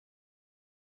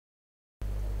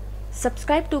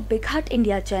Subscribe to BigHaat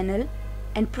India channel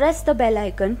and press the bell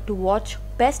icon to watch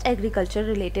best agriculture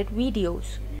related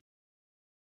videos.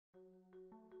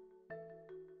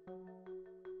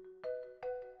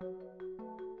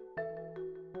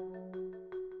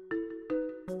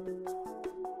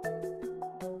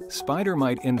 Spider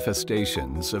mite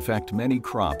infestations affect many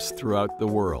crops throughout the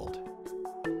world.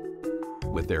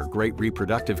 With their great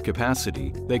reproductive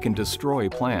capacity, they can destroy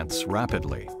plants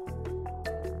rapidly.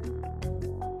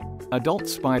 Adult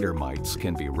spider mites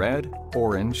can be red,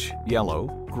 orange, yellow,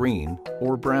 green,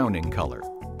 or brown in color.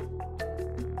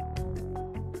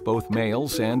 Both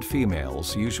males and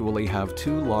females usually have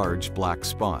two large black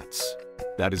spots.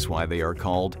 That is why they are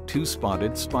called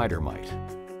two-spotted spider mite.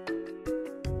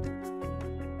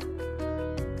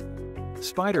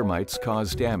 Spider mites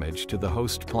cause damage to the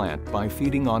host plant by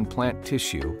feeding on plant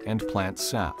tissue and plant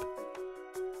sap.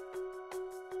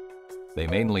 They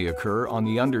mainly occur on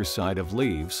the underside of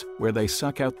leaves, where they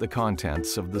suck out the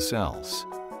contents of the cells.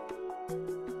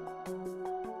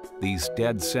 These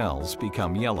dead cells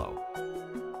become yellow.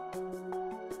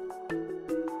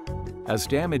 As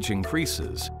damage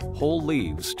increases, whole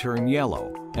leaves turn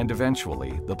yellow, and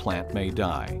eventually the plant may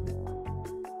die.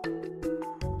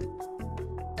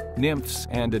 Nymphs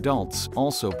and adults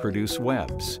also produce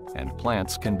webs, and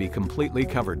plants can be completely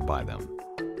covered by them.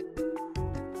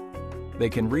 They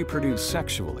can reproduce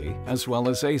sexually as well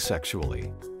as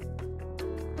asexually.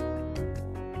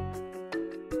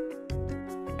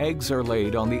 Eggs are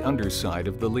laid on the underside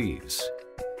of the leaves.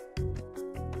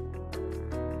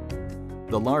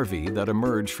 The larvae that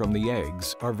emerge from the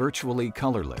eggs are virtually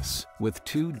colorless, with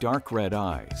two dark red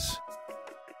eyes.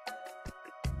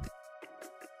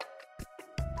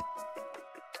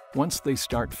 Once they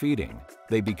start feeding,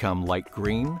 they become light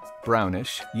green,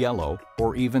 brownish, yellow,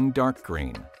 or even dark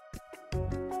green.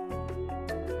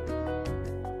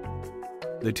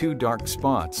 The two dark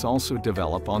spots also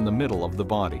develop on the middle of the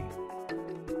body.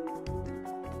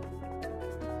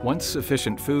 Once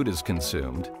sufficient food is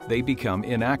consumed, they become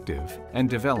inactive and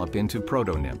develop into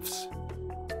proto-nymphs.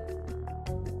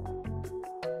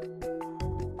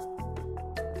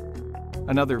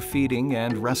 Another feeding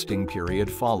and resting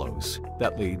period follows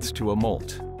that leads to a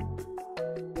molt.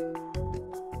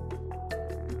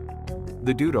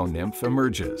 The deutonymph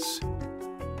emerges.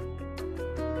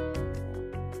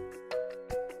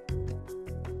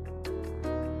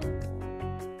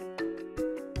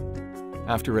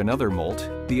 After another molt,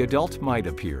 the adult mite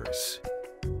appears.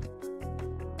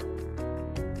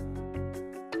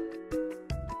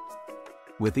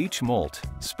 With each molt,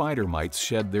 spider mites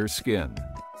shed their skin.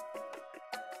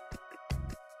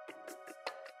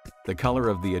 The color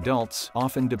of the adults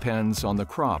often depends on the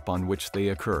crop on which they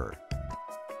occur.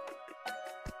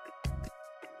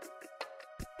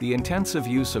 The intensive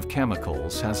use of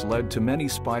chemicals has led to many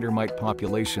spider mite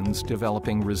populations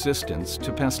developing resistance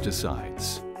to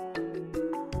pesticides.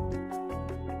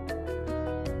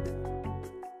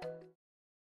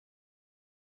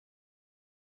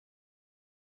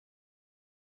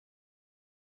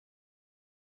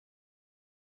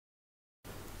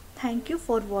 Thank you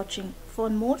for watching. For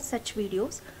more such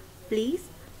videos, please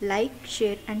like,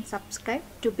 share and subscribe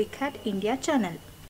to BigHaat India channel.